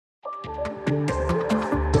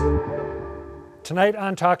Tonight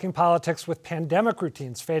on Talking Politics, with pandemic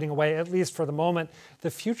routines fading away, at least for the moment,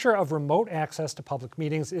 the future of remote access to public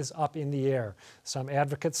meetings is up in the air. Some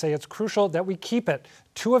advocates say it's crucial that we keep it.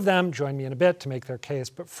 Two of them join me in a bit to make their case.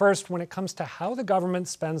 But first, when it comes to how the government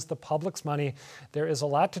spends the public's money, there is a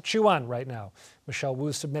lot to chew on right now. Michelle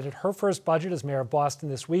Wu submitted her first budget as mayor of Boston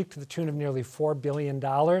this week to the tune of nearly $4 billion.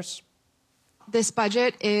 This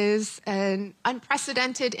budget is an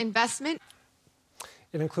unprecedented investment.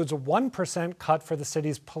 It includes a 1% cut for the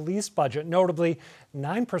city's police budget, notably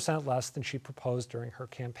 9% less than she proposed during her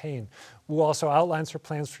campaign. Wu also outlines her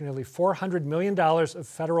plans for nearly $400 million of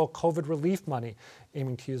federal COVID relief money,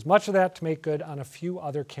 aiming to use much of that to make good on a few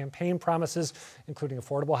other campaign promises, including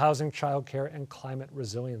affordable housing, childcare, and climate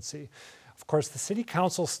resiliency. Of course, the city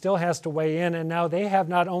council still has to weigh in, and now they have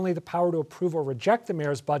not only the power to approve or reject the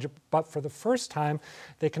mayor's budget, but for the first time,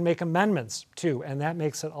 they can make amendments too, and that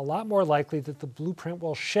makes it a lot more likely that the blueprint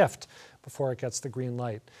will shift before it gets the green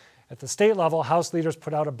light. At the state level, House leaders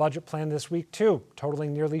put out a budget plan this week too,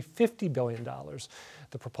 totaling nearly $50 billion.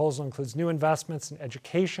 The proposal includes new investments in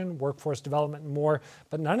education, workforce development, and more,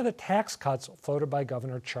 but none of the tax cuts floated by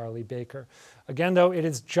Governor Charlie Baker. Again, though, it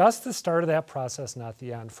is just the start of that process, not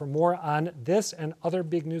the end. For more on this and other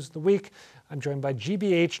big news of the week, I'm joined by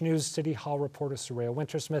GBH News City Hall reporter Soraya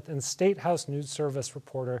Wintersmith and State House News Service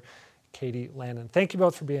reporter Katie Lannon. Thank you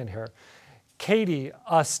both for being here. Katie,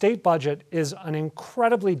 a state budget is an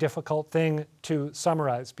incredibly difficult thing to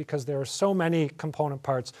summarize because there are so many component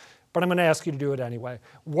parts, but I'm going to ask you to do it anyway.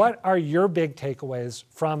 What are your big takeaways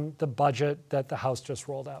from the budget that the House just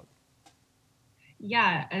rolled out?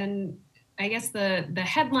 Yeah, and I guess the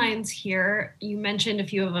headlines here, you mentioned a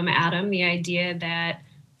few of them, Adam, the idea that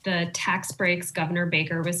the tax breaks Governor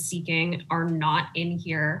Baker was seeking are not in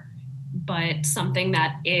here, but something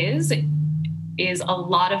that is a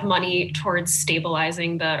lot of money towards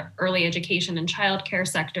stabilizing the early education and childcare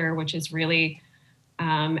sector, which is really,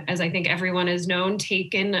 as I think everyone has known,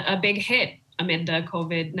 taken a big hit amid the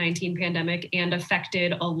COVID-19 pandemic and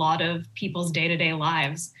affected a lot of people's day-to-day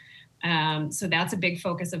lives. So that's a big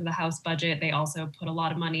focus of the House budget. They also put a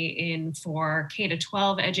lot of money in for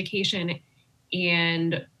K-12 education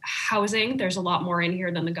and housing. There's a lot more in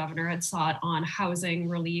here than the governor had sought on housing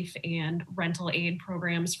relief and rental aid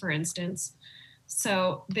programs, for instance.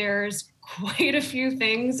 So there's quite a few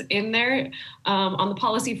things in there. On the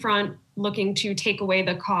policy front, looking to take away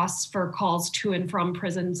the costs for calls to and from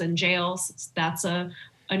prisons and jails. That's a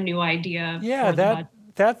new idea. Yeah,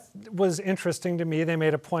 that was interesting to me. They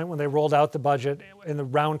made a point when they rolled out the budget in the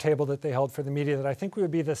roundtable that they held for the media that I think we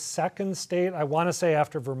would be the second state, I want to say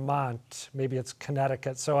after Vermont, maybe it's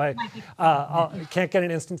Connecticut. So I can't get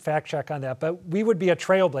an instant fact check on that, but we would be a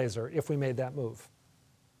trailblazer if we made that move.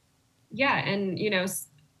 Yeah, and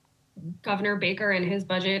Governor Baker in his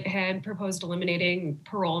budget had proposed eliminating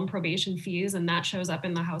parole and probation fees, and that shows up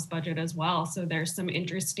in the House budget as well. So there's some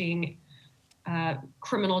interesting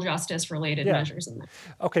criminal justice related measures in there.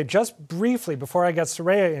 Okay, just briefly before I get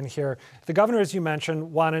Soraya in here, the governor, as you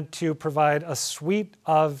mentioned, wanted to provide a suite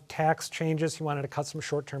of tax changes. He wanted to cut some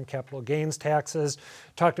short-term capital gains taxes,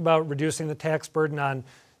 talked about reducing the tax burden on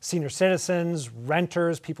senior citizens,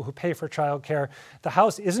 renters, people who pay for childcare. The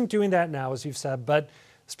House isn't doing that now, as you've said, but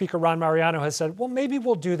Speaker Ron Mariano has said, well, maybe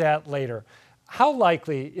we'll do that later. How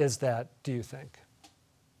likely is that, do you think?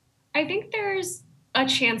 I think there's a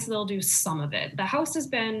chance they'll do some of it. The House has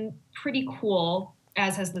been pretty cool,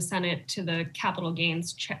 as has the Senate, to the capital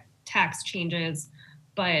gains tax changes,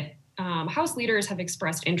 but House leaders have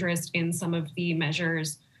expressed interest in some of the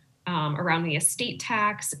measures around the estate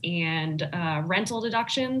tax and rental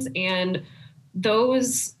deductions. And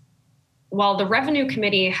those, while the Revenue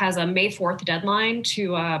Committee has a May 4th deadline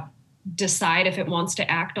to decide if it wants to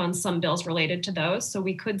act on some bills related to those, so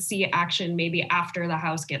we could see action maybe after the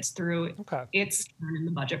House gets through its turn in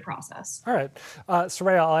the budget process. All right.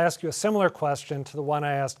 Soraya, I'll ask you a similar question to the one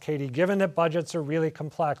I asked Katie. Given that budgets are really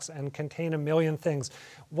complex and contain a million things,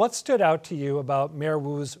 what stood out to you about Mayor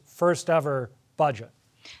Wu's first ever budget?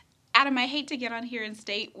 Adam, I hate to get on here and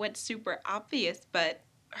state what's super obvious, but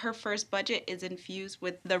her first budget is infused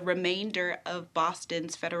with the remainder of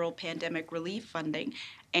Boston's federal pandemic relief funding,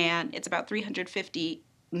 and it's about $350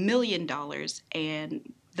 million,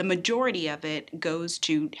 and the majority of it goes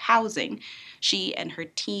to housing. She and her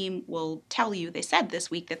team will tell you, they said this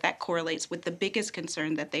week, that correlates with the biggest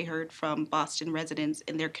concern that they heard from Boston residents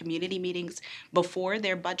in their community meetings before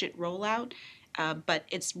their budget rollout. But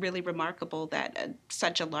it's really remarkable that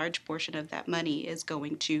such a large portion of that money is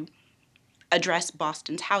going to address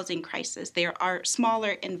Boston's housing crisis. There are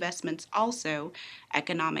smaller investments also,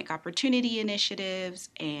 economic opportunity initiatives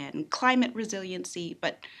and climate resiliency,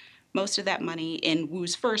 but most of that money in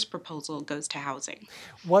Wu's first proposal goes to housing.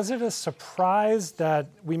 Was it a surprise that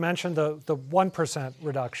we mentioned the 1%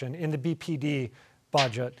 reduction in the BPD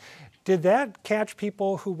budget? Did that catch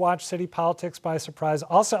people who watch city politics by surprise?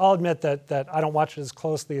 Also, I'll admit that I don't watch it as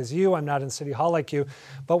closely as you. I'm not in City Hall like you.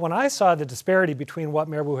 But when I saw the disparity between what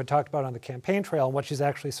Mayor Wu had talked about on the campaign trail and what she's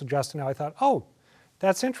actually suggesting now, I thought, oh,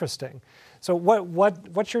 that's interesting. So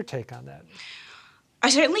what's your take on that? I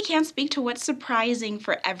certainly can't speak to what's surprising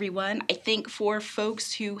for everyone. I think for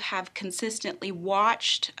folks who have consistently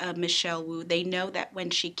watched Michelle Wu, they know that when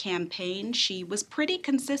she campaigned, she was pretty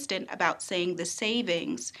consistent about saying the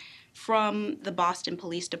savings from the Boston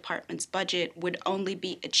Police Department's budget would only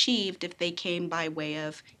be achieved if they came by way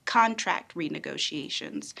of contract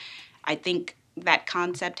renegotiations. I think that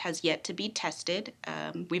concept has yet to be tested.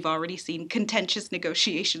 We've already seen contentious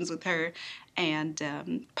negotiations with her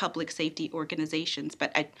and public safety organizations.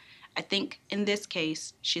 But I think in this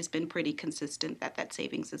case, she's been pretty consistent that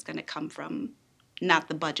savings is going to come from not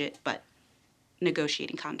the budget, but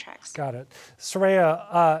negotiating contracts. Got it.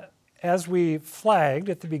 Soraya, as we flagged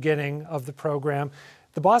at the beginning of the program,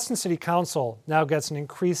 the Boston City Council now gets an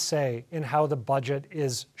increased say in how the budget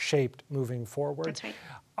is shaped moving forward. That's right.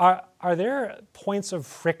 Are there points of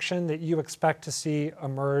friction that you expect to see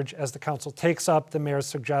emerge as the council takes up the mayor's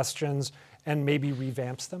suggestions and maybe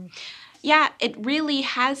revamps them? Yeah, it really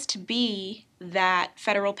has to be that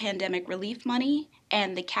federal pandemic relief money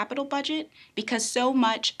and the capital budget, because so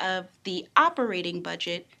much of the operating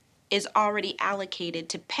budget is already allocated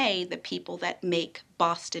to pay the people that make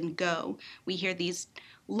Boston go. We hear these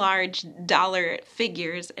large dollar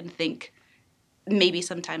figures and think maybe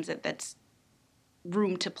sometimes that's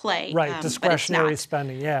room to play. Right, discretionary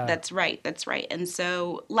spending, yeah. That's right. And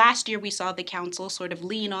so last year we saw the council sort of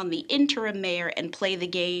lean on the interim mayor and play the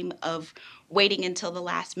game of waiting until the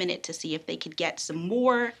last minute to see if they could get some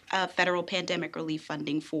more federal pandemic relief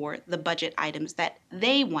funding for the budget items that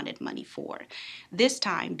they wanted money for. This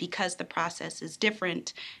time, because the process is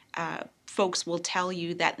different, folks will tell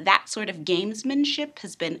you that sort of gamesmanship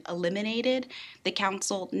has been eliminated. The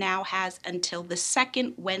council now has until the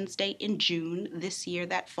second Wednesday in June this year,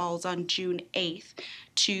 that falls on June 8th,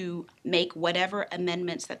 to make whatever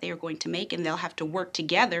amendments that they are going to make, and they'll have to work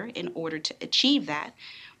together in order to achieve that.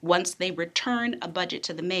 Once they return a budget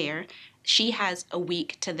to the mayor, she has a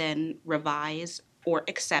week to then revise or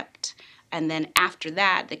accept. And then after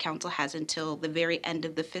that, the council has until the very end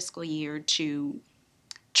of the fiscal year to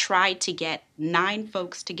try to get 9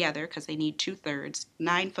 folks together, because they need 2/3.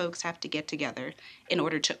 9 folks have to get together in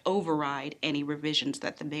order to override any revisions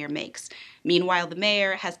that the mayor makes. Meanwhile, the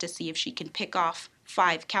mayor has to see if she can pick off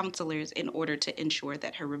 5 councilors in order to ensure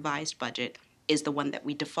that her revised budget is the one that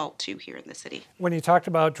we default to here in the city. When you talked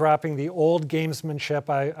about dropping the old gamesmanship,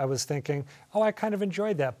 I was thinking, I kind of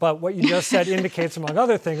enjoyed that. But what you just said indicates, among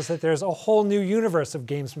other things, that there's a whole new universe of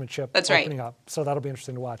gamesmanship opening up. So that'll be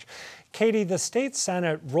interesting to watch. Katie, the state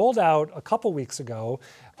Senate rolled out a couple weeks ago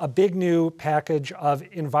a big new package of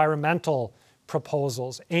environmental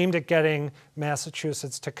proposals aimed at getting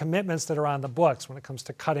Massachusetts to commitments that are on the books when it comes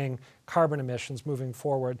to cutting carbon emissions moving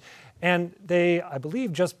forward. And they, I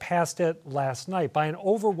believe, just passed it last night by an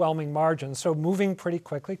overwhelming margin, so moving pretty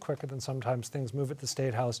quickly, quicker than sometimes things move at the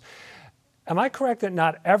State House. Am I correct that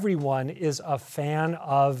not everyone is a fan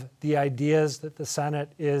of the ideas that the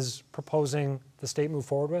Senate is proposing the state move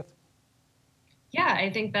forward with? Yeah, I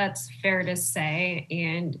think that's fair to say.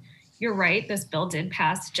 And you're right, this bill did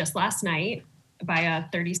pass just last night by a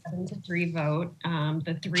 37-3 vote.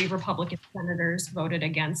 The 3 Republican senators voted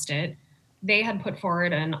against it. They had put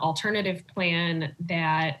forward an alternative plan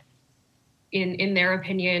that, in their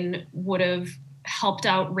opinion, would have helped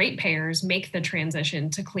out ratepayers make the transition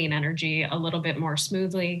to clean energy a little bit more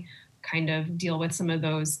smoothly, kind of deal with some of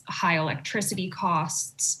those high electricity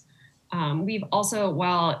costs. We've also,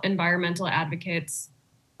 while environmental advocates,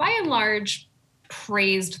 by and large,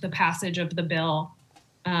 praised the passage of the bill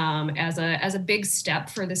as a big step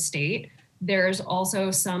for the state, there's also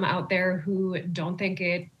some out there who don't think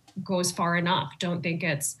it goes far enough, don't think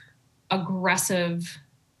it's aggressive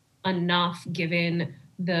enough given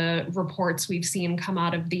the reports we've seen come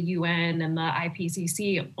out of the UN and the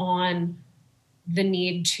IPCC on the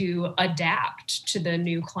need to adapt to the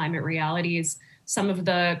new climate realities. Some of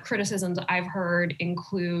the criticisms I've heard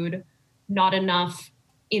include not enough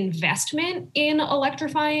investment in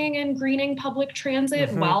electrifying and greening public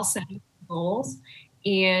transit while setting goals.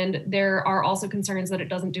 And there are also concerns that it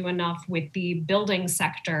doesn't do enough with the building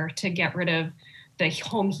sector to get rid of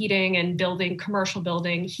home heating and commercial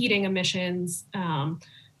building, heating emissions.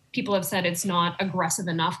 People have said it's not aggressive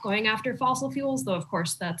enough going after fossil fuels, though, of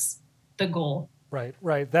course, that's the goal.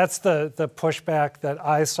 Right. That's the pushback that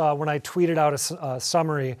I saw when I tweeted out a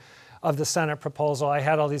summary of the Senate proposal. I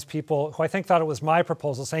had all these people who I think thought it was my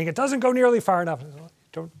proposal saying it doesn't go nearly far enough.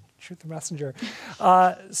 Don't shoot the messenger.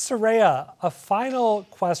 Soraya, a final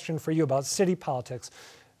question for you about city politics.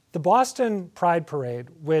 The Boston Pride Parade,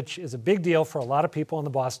 which is a big deal for a lot of people in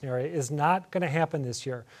the Boston area, is not going to happen this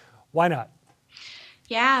year. Why not?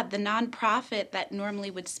 Yeah, the nonprofit that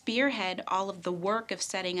normally would spearhead all of the work of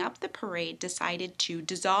setting up the parade decided to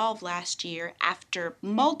dissolve last year after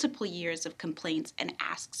multiple years of complaints and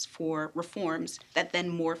asks for reforms that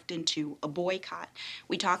then morphed into a boycott.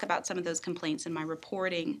 We talk about some of those complaints in my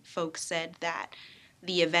reporting. Folks said that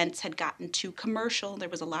the events had gotten too commercial. There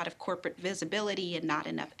was a lot of corporate visibility and not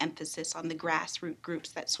enough emphasis on the grassroots groups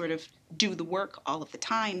that sort of do the work all of the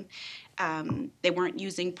time. They weren't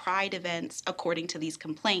using Pride events according to these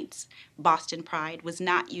complaints. Boston Pride was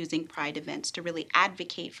not using Pride events to really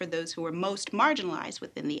advocate for those who were most marginalized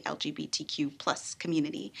within the LGBTQ plus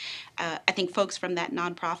community. I think folks from that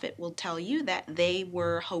nonprofit will tell you that they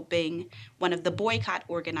were hoping one of the boycott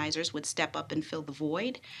organizers would step up and fill the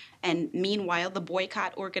void. And meanwhile, the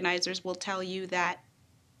boycott organizers will tell you that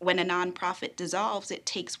when a nonprofit dissolves, it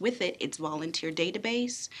takes with it its volunteer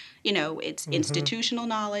database, its institutional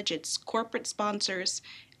knowledge, its corporate sponsors.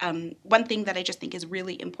 One thing that I just think is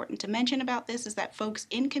really important to mention about this is that folks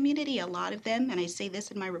in community, a lot of them, and I say this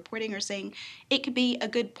in my reporting, are saying it could be a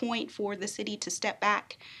good point for the city to step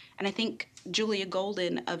back. And I think Julia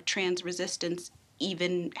Golden of Trans Resistance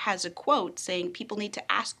even has a quote saying people need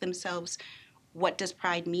to ask themselves, what does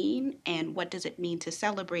Pride mean, and what does it mean to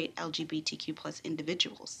celebrate LGBTQ plus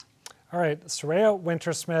individuals? All right, Soraya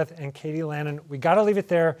Wintersmith and Katie Lannon, we got to leave it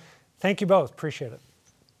there. Thank you both. Appreciate it.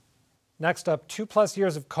 Next up, 2+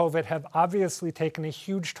 years of COVID have obviously taken a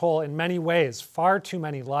huge toll in many ways. Far too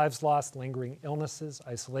many lives lost, lingering illnesses,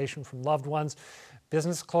 isolation from loved ones,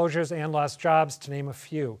 business closures, and lost jobs, to name a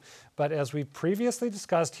few. But as we previously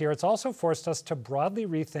discussed here, it's also forced us to broadly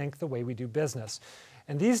rethink the way we do business.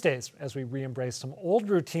 And these days, as we re-embrace some old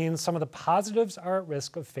routines, some of the positives are at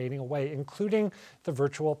risk of fading away, including the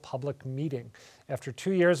virtual public meeting. After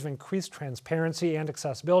 2 years of increased transparency and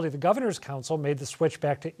accessibility, the Governor's Council made the switch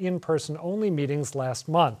back to in-person only meetings last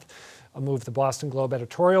month, a move the Boston Globe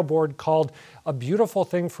editorial board called a beautiful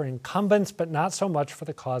thing for incumbents, but not so much for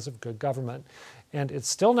the cause of good government. And it's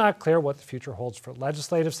still not clear what the future holds for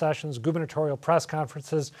legislative sessions, gubernatorial press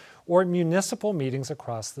conferences, or municipal meetings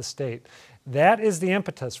across the state. That is the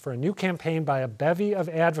impetus for a new campaign by a bevy of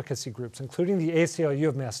advocacy groups, including the ACLU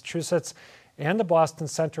of Massachusetts and the Boston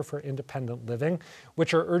Center for Independent Living,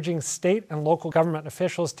 which are urging state and local government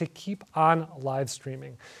officials to keep on live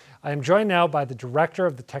streaming. I am joined now by the director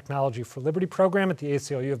of the Technology for Liberty program at the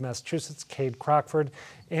ACLU of Massachusetts, Cade Crockford,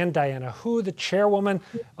 and Diana Hu, the chairwoman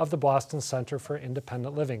of the Boston Center for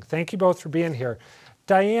Independent Living. Thank you both for being here.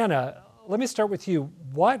 Diana, let me start with you.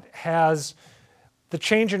 What has the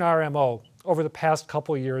change in RMO over the past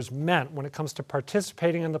couple of years meant when it comes to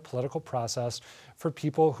participating in the political process for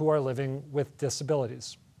people who are living with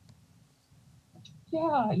disabilities?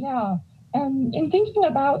 Yeah. And in thinking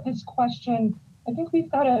about this question, I think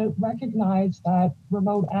we've got to recognize that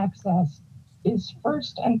remote access is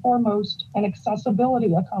first and foremost an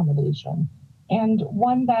accessibility accommodation, and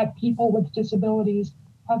one that people with disabilities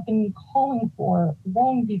have been calling for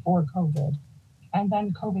long before COVID. And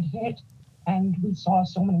then COVID hit, and we saw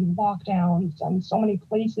so many lockdowns and so many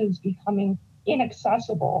places becoming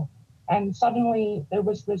inaccessible. And suddenly there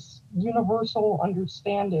was this universal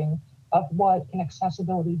understanding of what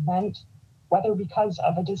inaccessibility meant, whether because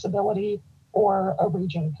of a disability or a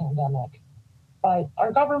raging pandemic. But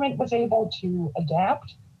our government was able to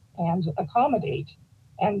adapt and accommodate.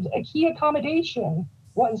 And a key accommodation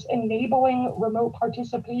was enabling remote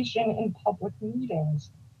participation in public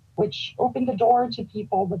meetings, which opened the door to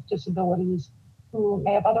people with disabilities who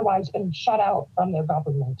may have otherwise been shut out from their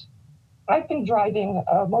government. I've been driving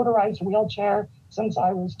a motorized wheelchair since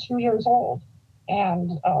I was 2 years old.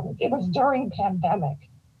 And it was during pandemic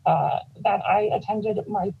that I attended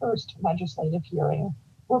my first legislative hearing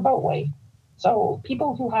remotely. So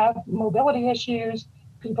people who have mobility issues,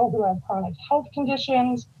 people who have chronic health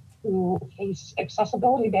conditions, who face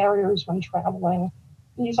accessibility barriers when traveling,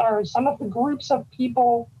 these are some of the groups of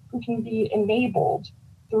people who can be enabled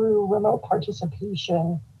through remote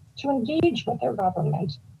participation to engage with their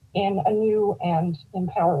government in a new and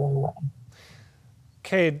empowering way.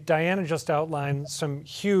 Cade, Diana just outlined some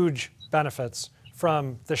huge benefits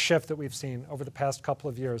from the shift that we've seen over the past couple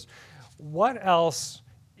of years. What else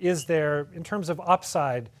is there in terms of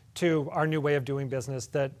upside to our new way of doing business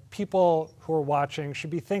that people who are watching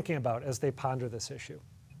should be thinking about as they ponder this issue?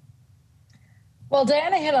 Well,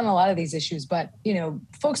 Diana hit on a lot of these issues, but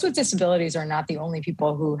folks with disabilities are not the only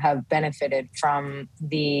people who have benefited from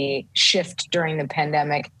the shift during the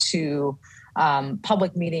pandemic to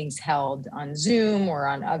public meetings held on Zoom or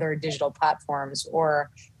on other digital platforms,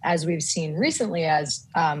 or as we've seen recently, as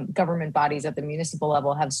government bodies at the municipal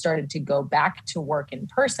level have started to go back to work in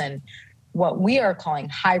person, what we are calling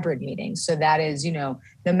hybrid meetings. So that is,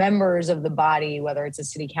 the members of the body, whether it's a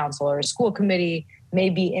city council or a school committee, may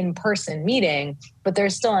be in-person meeting, but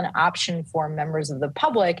there's still an option for members of the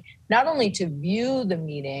public not only to view the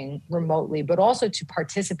meeting remotely, but also to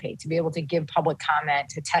participate, to be able to give public comment,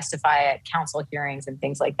 to testify at council hearings and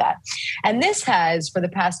things like that. And this has, for the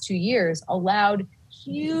past 2 years, allowed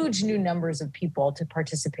huge new numbers of people to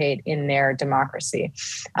participate in their democracy.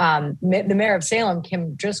 The mayor of Salem,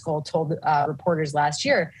 Kim Driscoll, told reporters last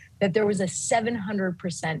year that there was a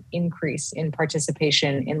 700% increase in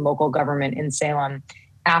participation in local government in Salem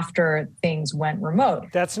after things went remote.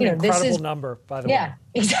 That's an incredible number, by the way. Yeah,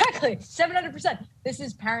 exactly. 700%. This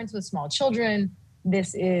is parents with small children.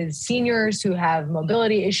 This is seniors who have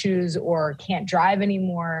mobility issues or can't drive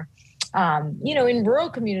anymore. In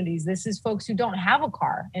rural communities, this is folks who don't have a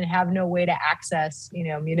car and have no way to access,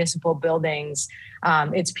 municipal buildings.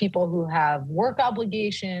 It's people who have work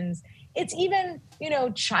obligations. It's even,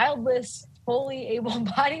 childless, fully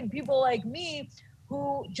able-bodied people like me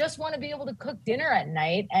who just want to be able to cook dinner at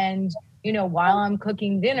night and, while I'm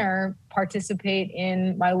cooking dinner, participate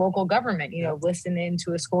in my local government, listen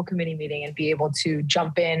into a school committee meeting and be able to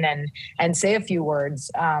jump in and say a few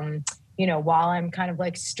words, while I'm kind of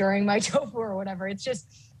like stirring my tofu or whatever. It's just,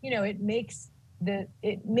 it makes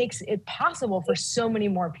it possible for so many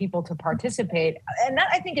more people to participate. And that,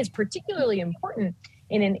 I think, is particularly important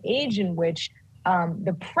in an age in which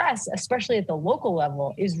the press, especially at the local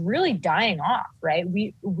level, is really dying off, right?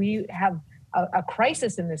 We have a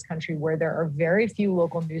crisis in this country where there are very few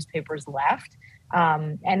local newspapers left.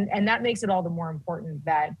 And that makes it all the more important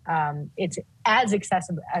that it's as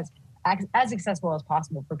accessible as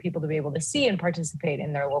possible for people to be able to see and participate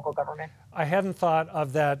in their local government. I hadn't thought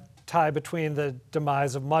of that tie between the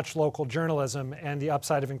demise of much local journalism and the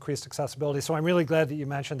upside of increased accessibility. So I'm really glad that you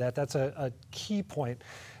mentioned that. That's a key point.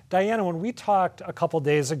 Diana, when we talked a couple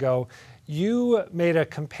days ago, you made a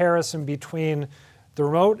comparison between the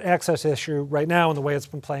remote access issue right now and the way it's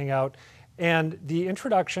been playing out and the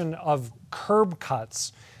introduction of curb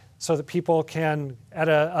cuts so that people can, at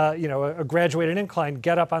a graduated incline,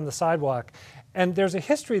 get up on the sidewalk. And there's a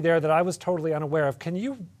history there that I was totally unaware of. Can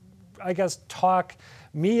you, talk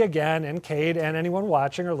me again and Cade and anyone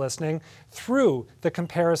watching or listening through the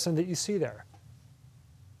comparison that you see there?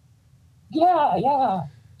 Yeah.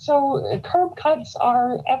 So curb cuts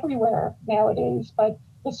are everywhere nowadays, but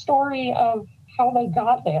the story of how they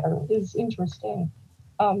got there is interesting.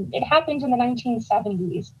 It happened in the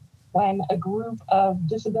 1970s. When a group of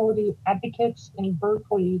disability advocates in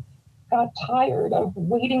Berkeley got tired of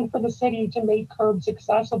waiting for the city to make curbs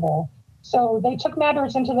accessible. So they took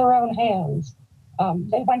matters into their own hands.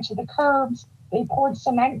 They went to the curbs, they poured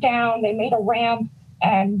cement down, they made a ramp,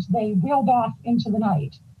 and they wheeled off into the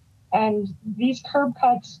night. And these curb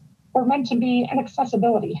cuts were meant to be an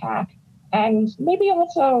accessibility hack and maybe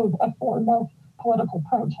also a form of political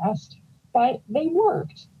protest, but they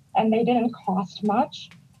worked and they didn't cost much.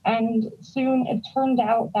 And soon it turned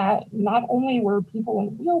out that not only were people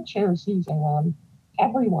in wheelchairs using them,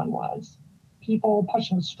 everyone was. People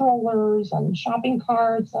pushing strollers and shopping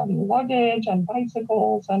carts and luggage and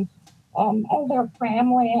bicycles and all their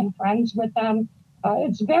family and friends with them.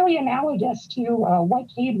 It's very analogous to what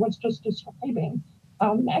Cade was just describing.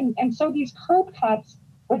 And so these curb cuts,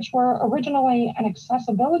 which were originally an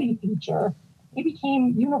accessibility feature, they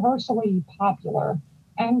became universally popular.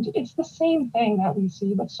 And it's the same thing that we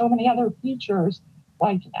see with so many other features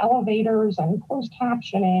like elevators and closed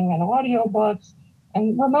captioning and audiobooks.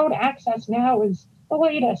 And remote access now is the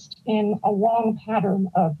latest in a long pattern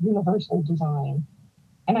of universal design.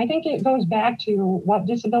 And I think it goes back to what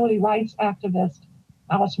disability rights activist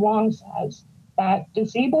Alice Wong says, that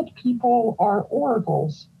disabled people are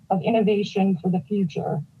oracles of innovation for the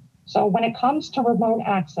future. So when it comes to remote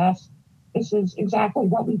access, this is exactly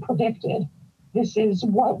what we predicted. This is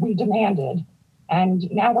what we demanded. And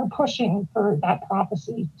now we're pushing for that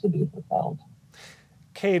prophecy to be fulfilled.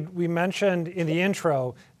 Cade, we mentioned in the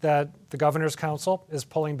intro that the Governor's Council is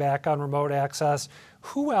pulling back on remote access.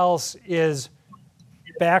 Who else is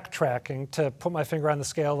backtracking to put my finger on the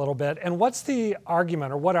scale a little bit. And what's the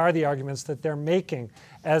argument, or what are the arguments that they're making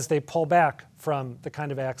as they pull back from the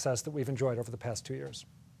kind of access that we've enjoyed over the past 2 years?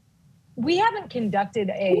 We haven't conducted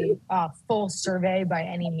a full survey by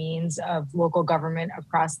any means of local government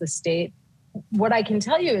across the state. What I can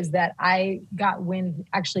tell you is that I got wind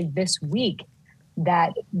actually this week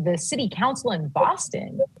that the city council in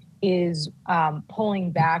Boston is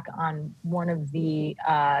pulling back on one of the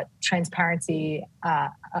transparency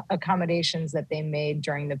accommodations that they made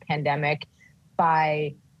during the pandemic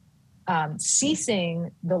by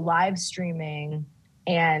ceasing the live streaming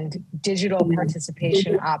and digital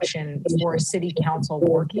participation option for city council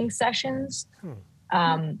working sessions.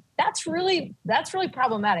 That's really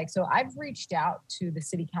problematic. So I've reached out to the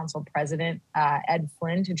city council president, Ed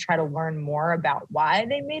Flynn, to try to learn more about why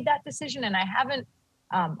they made that decision. And I haven't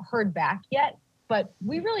heard back yet, but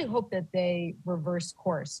we really hope that they reverse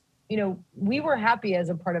course. You know, we were happy as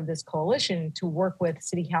a part of this coalition to work with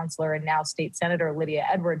city councilor and now state senator Lydia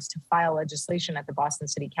Edwards to file legislation at the Boston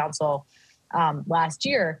City Council last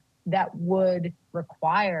year that would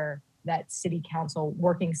require that city council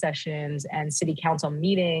working sessions and city council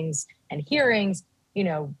meetings and hearings, you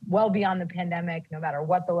know, well beyond the pandemic, no matter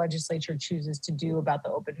what the legislature chooses to do about the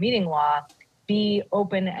open meeting law, be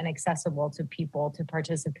open and accessible to people to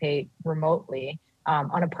participate remotely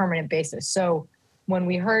on a permanent basis. So when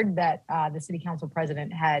we heard that the city council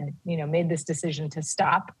president had, you know, made this decision to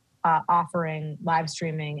stop offering live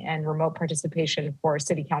streaming and remote participation for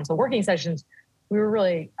city council working sessions, we were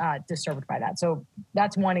really disturbed by that. So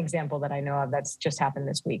that's one example that I know of that's just happened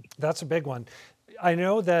this week. That's a big one. I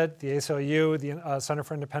know that the ACLU, the Center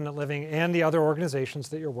for Independent Living, and the other organizations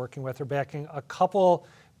that you're working with are backing a couple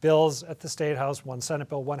bills at the State House, one Senate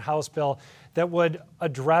bill, one House bill, that would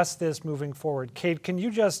address this moving forward. Kate, can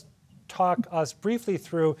you just talk us briefly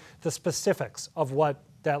through the specifics of what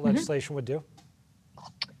that legislation would do?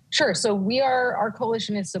 Sure. So our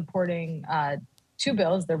coalition is supporting two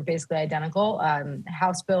bills. They're basically identical.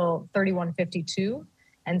 House Bill 3152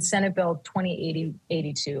 and Senate Bill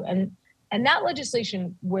 2082. And that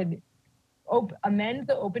legislation would amend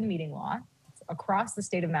the open meeting law across the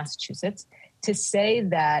state of Massachusetts to say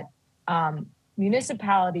that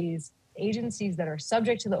municipalities, agencies that are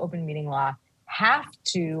subject to the open meeting law have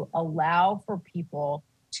to allow for people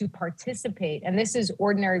to participate. And this is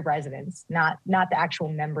ordinary residents, not the actual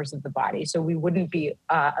members of the body. So we wouldn't be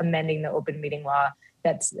amending the open meeting law.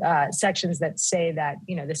 That's sections that say that,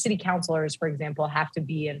 you know, the city councilors, for example, have to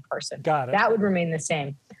be in person. Got it. That would remain the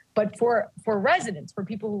same. But for residents, for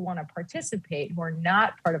people who want to participate, who are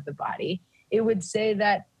not part of the body, it would say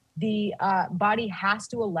that the body has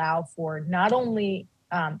to allow for not only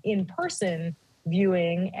in-person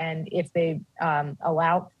viewing and if the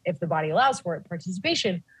body allows for it,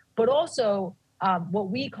 participation, but also what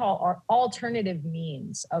we call our alternative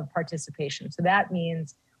means of participation. So that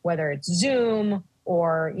means whether it's Zoom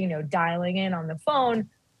or, you know, dialing in on the phone,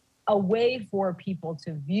 a way for people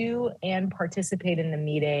to view and participate in the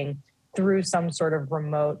meeting through some sort of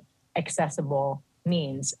remote accessible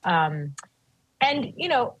means. And, you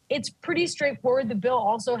know, it's pretty straightforward. The bill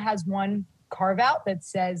also has one carve out that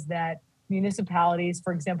says that municipalities,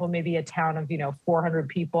 for example, maybe a town of, 400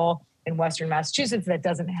 people in Western Massachusetts that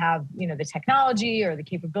doesn't have, the technology or the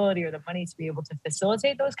capability or the money to be able to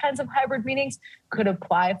facilitate those kinds of hybrid meetings, could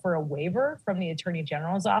apply for a waiver from the Attorney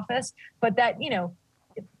General's office. But that,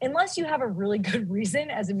 unless you have a really good reason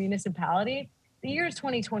as a municipality, the year is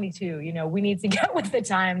 2022, we need to get with the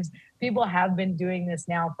times. People have been doing this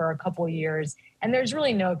now for a couple of years, and there's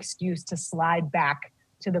really no excuse to slide back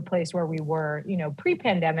to the place where we were,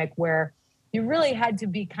 pre-pandemic, where you really had to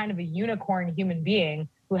be kind of a unicorn human being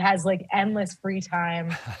who has like endless free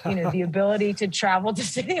time, the ability to travel to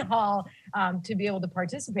City Hall, to be able to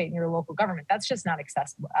participate in your local government. That's just not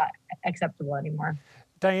acceptable anymore.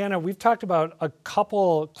 Diana, we've talked about a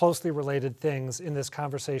couple closely related things in this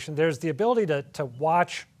conversation. There's the ability to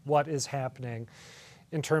watch what is happening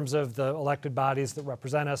in terms of the elected bodies that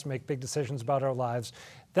represent us, make big decisions about our lives.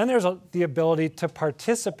 Then there's the ability to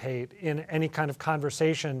participate in any kind of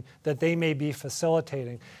conversation that they may be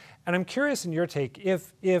facilitating. And I'm curious in your take,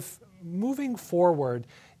 if moving forward,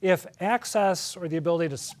 if access or the ability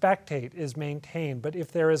to spectate is maintained, but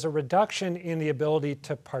if there is a reduction in the ability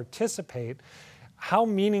to participate, how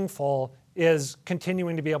meaningful is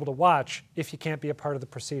continuing to be able to watch if you can't be a part of the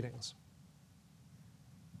proceedings?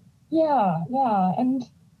 Yeah. And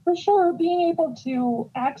for sure, being able to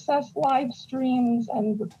access live streams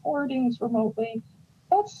and recordings remotely,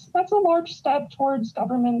 that's a large step towards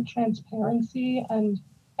government transparency and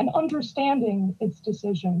understanding its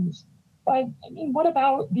decisions. But I mean, what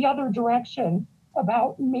about the other direction?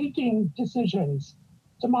 about making decisions.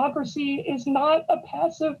 Democracy is not a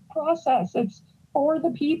passive process. It's for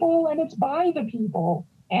the people and it's by the people.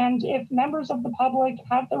 And if members of the public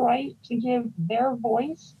have the right to give their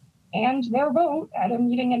voice and their vote at a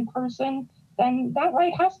meeting in person, then that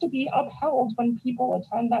right has to be upheld when people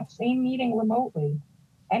attend that same meeting remotely.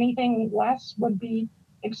 Anything less would be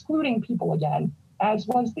excluding people again, as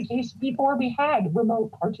was the case before we had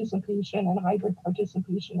remote participation and hybrid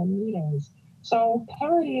participation in meetings. So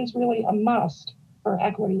parity is really a must for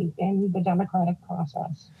equity in the democratic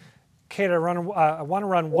process. Kate, I want to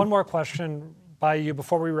run one more question by you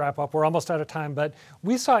before we wrap up. We're almost out of time, but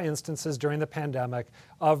we saw instances during the pandemic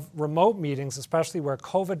of remote meetings, especially where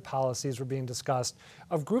COVID policies were being discussed,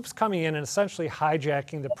 of groups coming in and essentially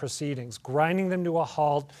hijacking the proceedings, grinding them to a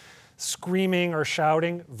halt, screaming or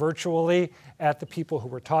shouting virtually at the people who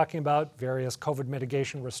were talking about various COVID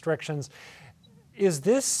mitigation restrictions. Is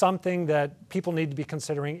this something that people need to be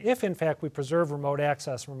considering if, in fact, we preserve remote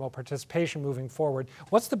access and remote participation moving forward?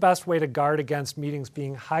 What's the best way to guard against meetings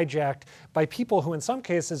being hijacked by people who, in some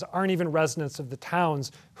cases, aren't even residents of the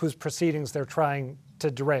towns whose proceedings they're trying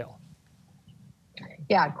to derail?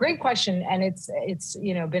 Yeah, great question. And it's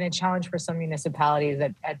been a challenge for some municipalities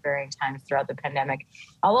at varying times throughout the pandemic.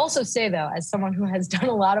 I'll also say, though, as someone who has done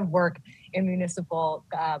a lot of work in municipal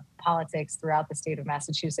politics throughout the state of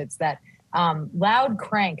Massachusetts, that loud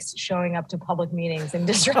cranks showing up to public meetings and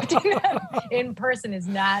disrupting them in person is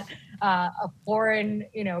not a foreign,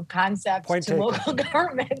 concept to local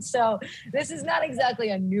government. So this is not exactly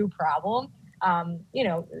a new problem.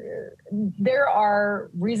 There are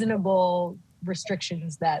reasonable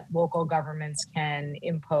restrictions that local governments can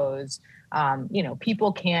impose.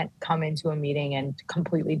 People can't come into a meeting and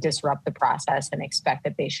completely disrupt the process and expect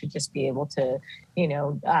that they should just be able to,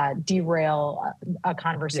 derail a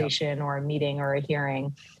conversation or a meeting or a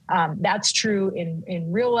hearing. That's true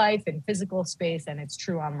in real life, in physical space, and it's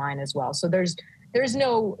true online as well. So there's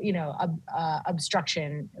no,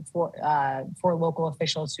 obstruction for local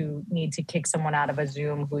officials who need to kick someone out of a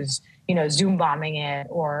Zoom who's, Zoom bombing it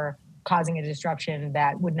or causing a disruption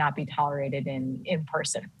that would not be tolerated in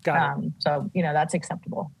person. Got it. So, that's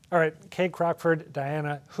acceptable. All right, Kate Crockford,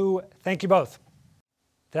 Diana Hu, thank you both.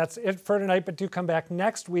 That's it for tonight, but do come back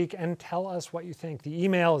next week and tell us what you think. The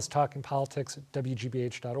email is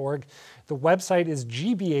talkingpolitics@wgbh.org. The website is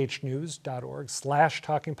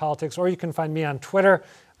gbhnews.org/talkingpolitics, or you can find me on Twitter.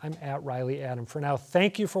 I'm @Riley Adam. For now,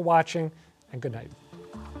 thank you for watching and good night.